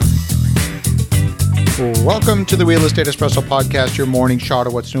Welcome to the Real Estate Espresso Podcast, your morning shot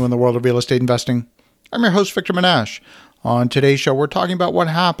of what's new in the world of real estate investing. I'm your host, Victor Menashe. On today's show, we're talking about what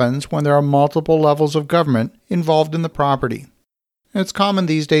happens when there are multiple levels of government involved in the property. It's common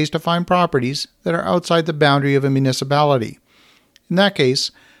these days to find properties that are outside the boundary of a municipality. In that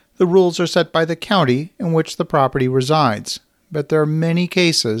case, the rules are set by the county in which the property resides. But there are many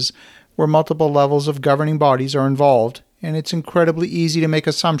cases where multiple levels of governing bodies are involved, and it's incredibly easy to make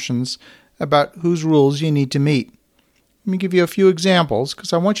assumptions about whose rules you need to meet. Let me give you a few examples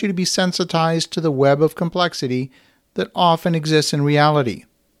because I want you to be sensitized to the web of complexity that often exists in reality.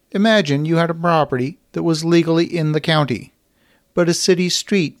 Imagine you had a property that was legally in the county, but a city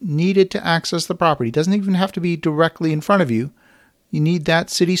street needed to access the property. It doesn't even have to be directly in front of you. You need that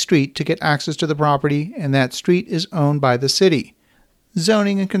city street to get access to the property, and that street is owned by the city.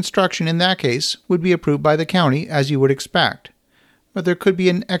 Zoning and construction in that case would be approved by the county, as you would expect. But there could be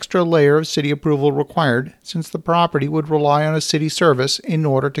an extra layer of city approval required since the property would rely on a city service in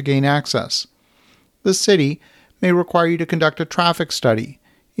order to gain access. The city may require you to conduct a traffic study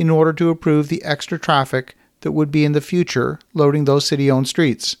in order to approve the extra traffic that would be in the future loading those city-owned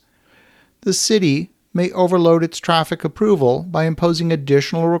streets. The city may overload its traffic approval by imposing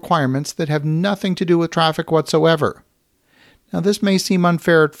additional requirements that have nothing to do with traffic whatsoever. Now, this may seem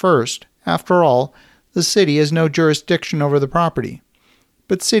unfair at first. After all, the city has no jurisdiction over the property.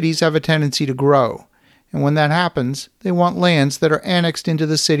 But cities have a tendency to grow, and when that happens, they want lands that are annexed into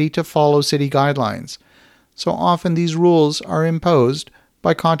the city to follow city guidelines. So often these rules are imposed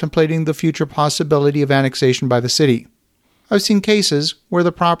by contemplating the future possibility of annexation by the city. I've seen cases where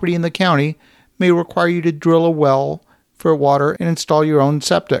the property in the county may require you to drill a well for water and install your own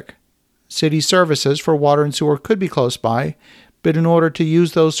septic. City services for water and sewer could be close by, but in order to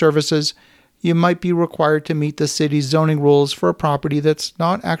use those services, you might be required to meet the city's zoning rules for a property that's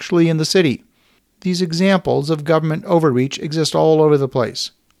not actually in the city. These examples of government overreach exist all over the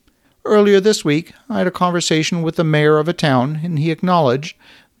place. Earlier this week, I had a conversation with the mayor of a town, and he acknowledged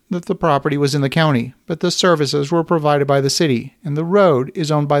that the property was in the county, but the services were provided by the city, and the road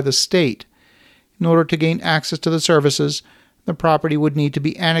is owned by the state. In order to gain access to the services, the property would need to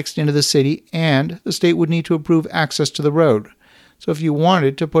be annexed into the city, and the state would need to approve access to the road. So if you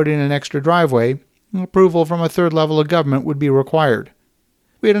wanted to put in an extra driveway, approval from a third level of government would be required.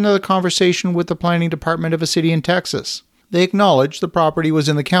 We had another conversation with the planning department of a city in Texas. They acknowledged the property was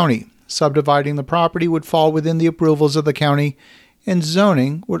in the county. Subdividing the property would fall within the approvals of the county, and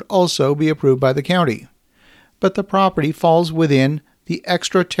zoning would also be approved by the county. But the property falls within the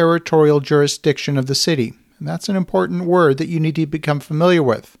extraterritorial jurisdiction of the city. And that's an important word that you need to become familiar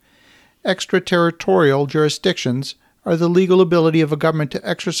with. Extraterritorial jurisdictions are the legal ability of a government to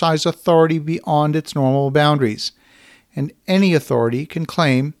exercise authority beyond its normal boundaries. And any authority can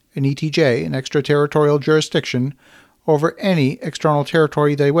claim an ETJ, an extraterritorial jurisdiction, over any external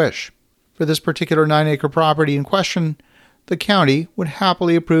territory they wish. For this particular 9-acre property in question, the county would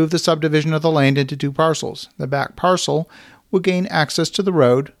happily approve the subdivision of the land into 2 parcels. The back parcel would gain access to the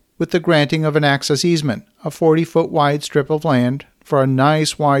road with the granting of an access easement, a 40-foot wide strip of land for a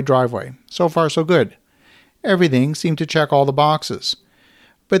nice wide driveway. So far, so good. Everything seemed to check all the boxes.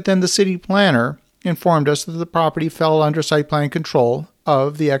 But then the city planner informed us that the property fell under site plan control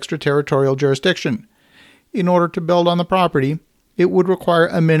of the extraterritorial jurisdiction. In order to build on the property, it would require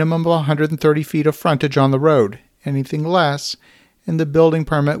a minimum of 130 feet of frontage on the road. Anything less, and the building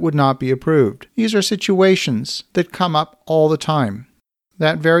permit would not be approved. These are situations that come up all the time.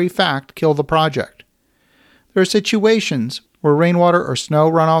 That very fact killed the project. There are situations where rainwater or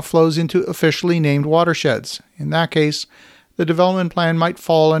snow runoff flows into officially named watersheds. In that case, the development plan might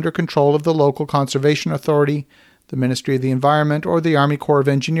fall under control of the local conservation authority, the Ministry of the Environment, or the Army Corps of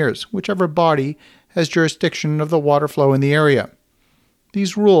Engineers, whichever body has jurisdiction of the water flow in the area.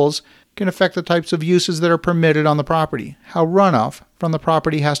 These rules can affect the types of uses that are permitted on the property, how runoff from the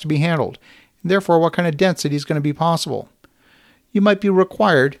property has to be handled, and therefore what kind of density is going to be possible. You might be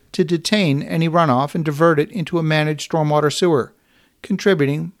required to detain any runoff and divert it into a managed stormwater sewer,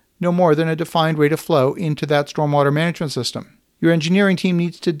 contributing no more than a defined rate of flow into that stormwater management system. Your engineering team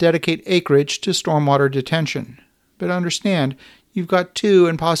needs to dedicate acreage to stormwater detention. But understand, you've got 2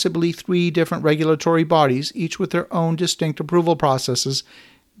 and possibly 3 different regulatory bodies, each with their own distinct approval processes,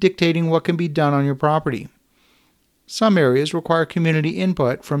 dictating what can be done on your property. Some areas require community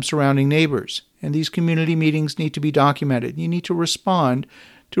input from surrounding neighbors, and these community meetings need to be documented. You need to respond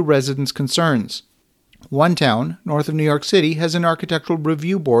to residents' concerns. One town, north of New York City, has an architectural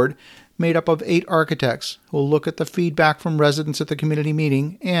review board made up of 8 architects who will look at the feedback from residents at the community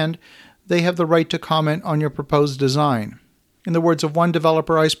meeting, and they have the right to comment on your proposed design. In the words of one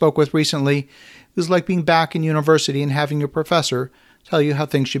developer I spoke with recently, it was like being back in university and having your professor tell you how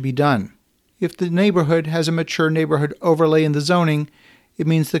things should be done. If the neighborhood has a mature neighborhood overlay in the zoning, it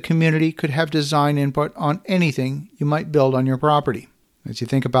means the community could have design input on anything you might build on your property. As you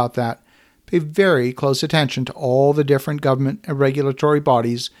think about that, pay very close attention to all the different government and regulatory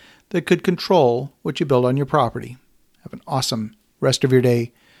bodies that could control what you build on your property. Have an awesome rest of your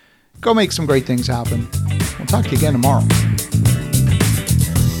day. Go make some great things happen. We'll talk to you again tomorrow.